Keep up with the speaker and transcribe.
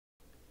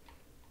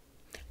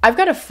I've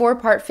got a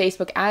 4-part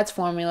Facebook ads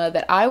formula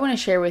that I want to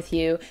share with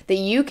you that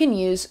you can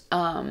use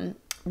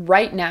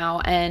right now.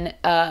 And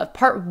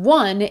part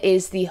 1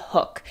 is the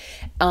hook.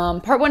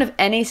 Part 1 of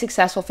any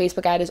successful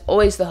Facebook ad is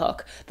always the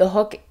hook. The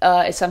hook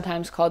is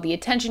sometimes called the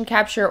attention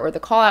capture or the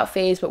call out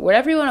phase, but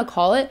whatever you want to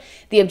call it,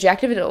 the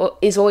objective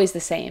is always the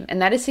same, and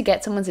that is to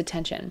get someone's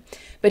attention.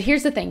 But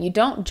here's the thing, you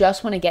don't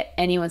just want to get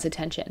anyone's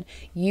attention.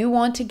 You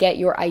want to get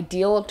your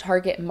ideal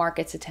target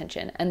market's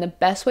attention. And the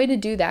best way to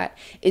do that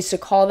is to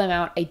call them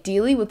out,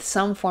 ideally with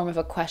some form of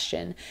a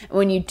question. And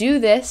when you do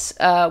this,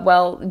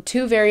 well,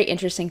 2 very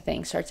interesting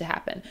things start to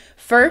happen.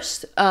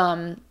 First,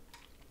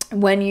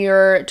 when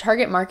your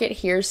target market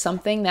hears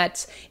something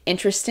that's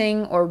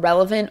interesting or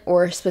relevant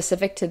or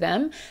specific to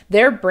them,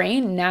 their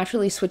brain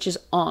naturally switches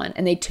on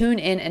and they tune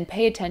in and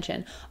pay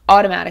attention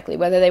automatically,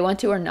 whether they want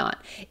to or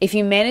not. If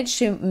you manage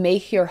to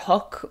make your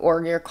hook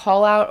or your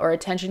call out or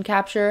attention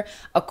capture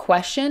a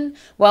question,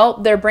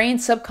 well, their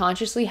brains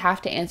subconsciously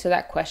have to answer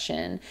that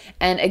question.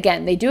 And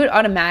again, they do it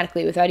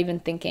automatically without even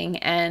thinking.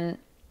 And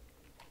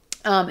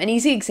an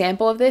easy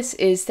example of this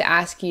is to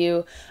ask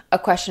you a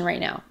question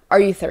right now. Are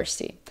you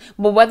thirsty?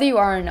 Well, whether you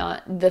are or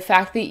not, the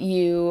fact that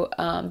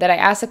that I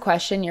asked a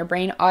question, your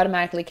brain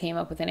automatically came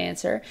up with an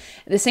answer.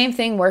 The same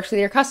thing works with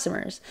your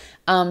customers.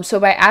 So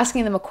by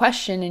asking them a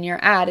question in your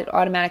ad, it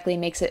automatically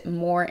makes it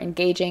more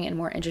engaging and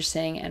more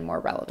interesting and more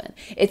relevant.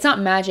 It's not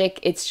magic,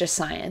 it's just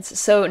science.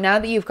 So now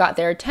that you've got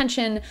their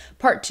attention,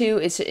 part 2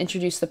 is to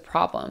introduce the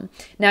problem.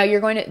 Now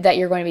you're going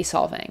to be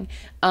solving.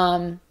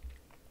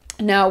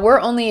 Now, we're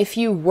only a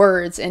few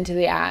words into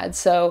the ad,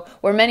 so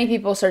where many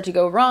people start to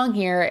go wrong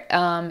here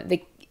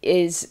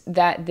is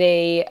that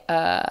they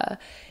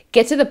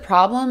get to the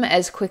problem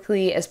as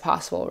quickly as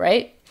possible,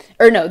 right?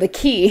 Or no, the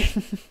key,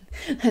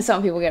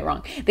 some people get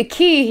wrong. The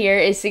key here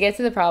is to get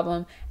to the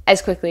problem as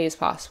quickly as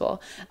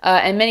possible.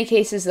 In many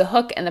cases, the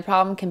hook and the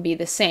problem can be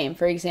the same.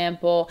 For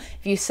example,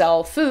 if you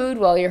sell food,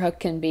 well, your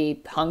hook can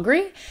be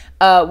hungry,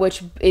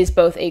 which is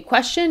both a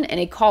question and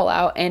a call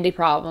out and a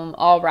problem,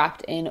 all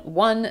wrapped in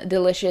one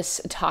delicious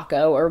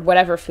taco or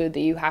whatever food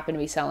that you happen to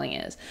be selling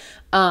is.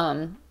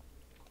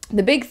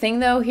 The big thing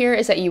though here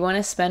is that you want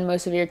to spend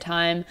most of your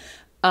time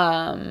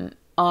on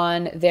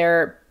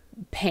their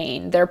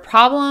pain, their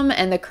problem,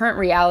 and the current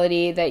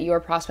reality that your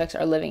prospects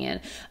are living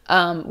in.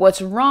 What's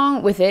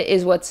wrong with it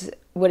is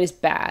what is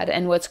bad,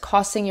 and what's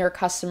costing your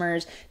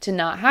customers to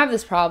not have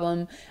this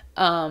problem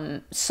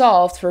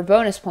solved. For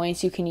bonus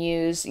points, you can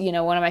use,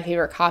 one of my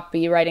favorite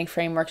copywriting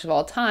frameworks of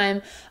all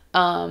time,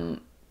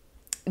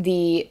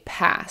 the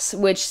PASS,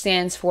 which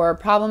stands for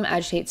problem,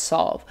 agitate,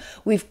 solve.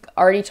 We've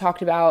already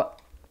talked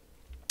about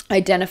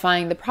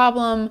identifying the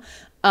problem.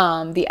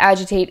 The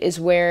agitate is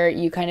where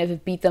you kind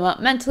of beat them up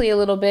mentally a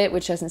little bit,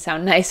 which doesn't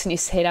sound nice when you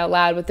say it out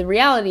loud, but the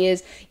reality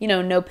is,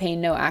 no pain,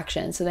 no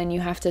action. So then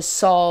you have to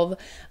solve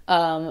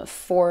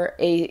for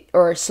a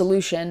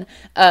solution.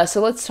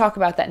 So let's talk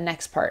about that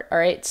next part. All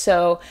right.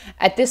 So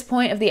at this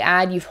point of the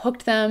ad, you've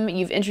hooked them,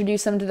 you've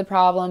introduced them to the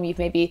problem, you've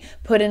maybe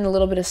put in a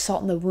little bit of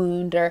salt in the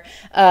wound or,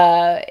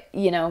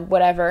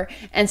 whatever.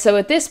 And so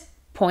at this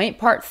point,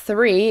 part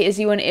 3 is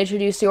you want to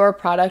introduce your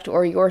product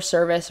or your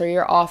service or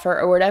your offer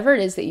or whatever it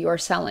is that you are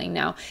selling.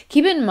 Now,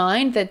 keep in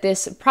mind that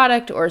this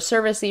product or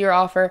service that you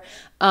offer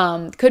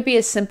could be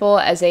as simple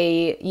as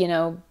a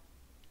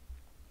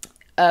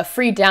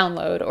free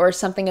download or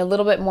something a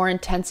little bit more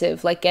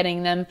intensive, like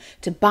getting them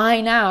to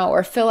buy now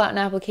or fill out an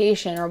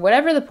application or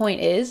whatever the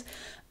point is.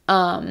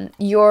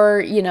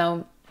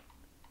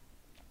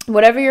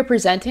 Whatever you're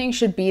presenting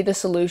should be the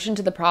solution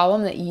to the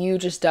problem that you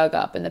just dug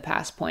up in the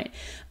past point.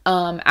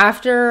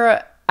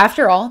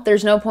 After all,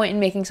 there's no point in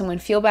making someone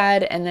feel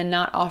bad and then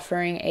not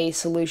offering a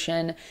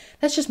solution.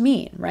 That's just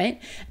mean,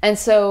 right? And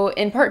so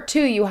in part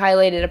 2, you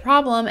highlighted a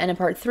problem, and in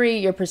part 3,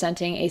 you're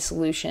presenting a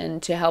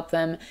solution to help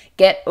them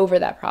get over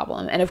that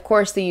problem. And of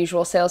course, the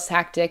usual sales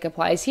tactic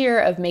applies here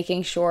of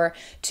making sure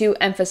to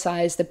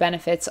emphasize the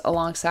benefits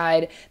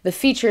alongside the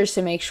features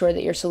to make sure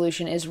that your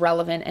solution is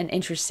relevant and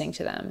interesting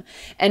to them.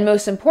 And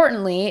most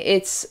importantly,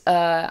 it's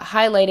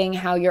highlighting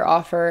how your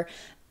offer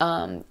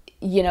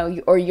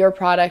or your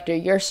product or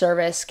your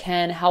service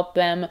can help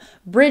them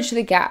bridge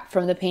the gap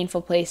from the painful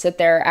place that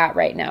they're at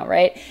right now,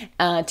 right?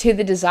 To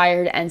the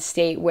desired end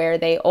state where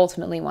they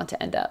ultimately want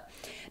to end up.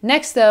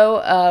 Next,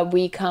 though,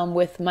 we come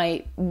with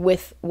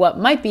what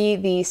might be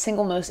the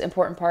single most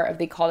important part of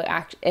the call to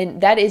action,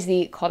 and that is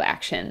the call to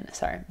action.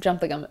 Sorry,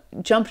 jumped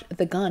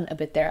the gun a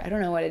bit there. I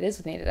don't know what it is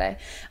with me today.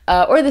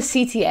 Or the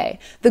CTA.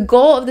 The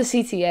goal of the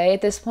CTA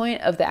at this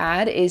point of the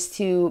ad is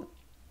to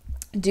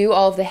do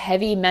all of the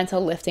heavy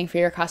mental lifting for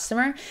your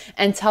customer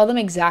and tell them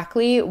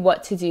exactly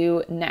what to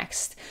do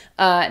next.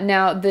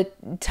 Now, the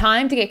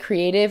time to get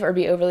creative or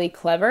be overly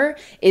clever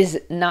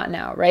is not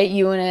now, right?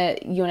 You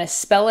wanna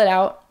spell it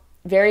out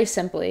very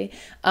simply,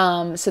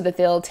 so that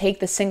they'll take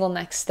the single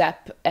next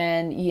step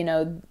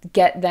and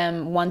get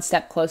them one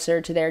step closer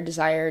to their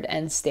desired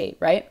end state,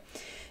 right?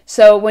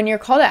 So when your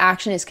call to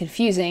action is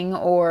confusing,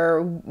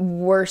 or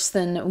worse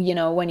than,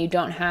 when you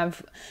don't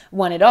have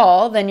one at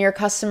all, then your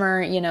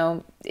customer,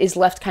 is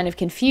left kind of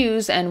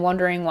confused and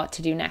wondering what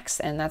to do next.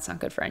 And that's not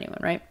good for anyone,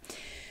 right?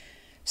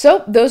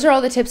 So those are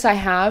all the tips I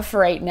have for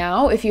right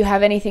now. If you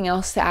have anything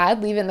else to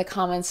add, leave it in the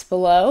comments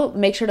below.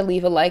 Make sure to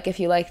leave a like if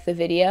you like the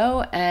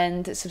video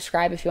and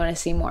subscribe if you want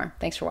to see more.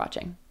 Thanks for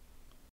watching.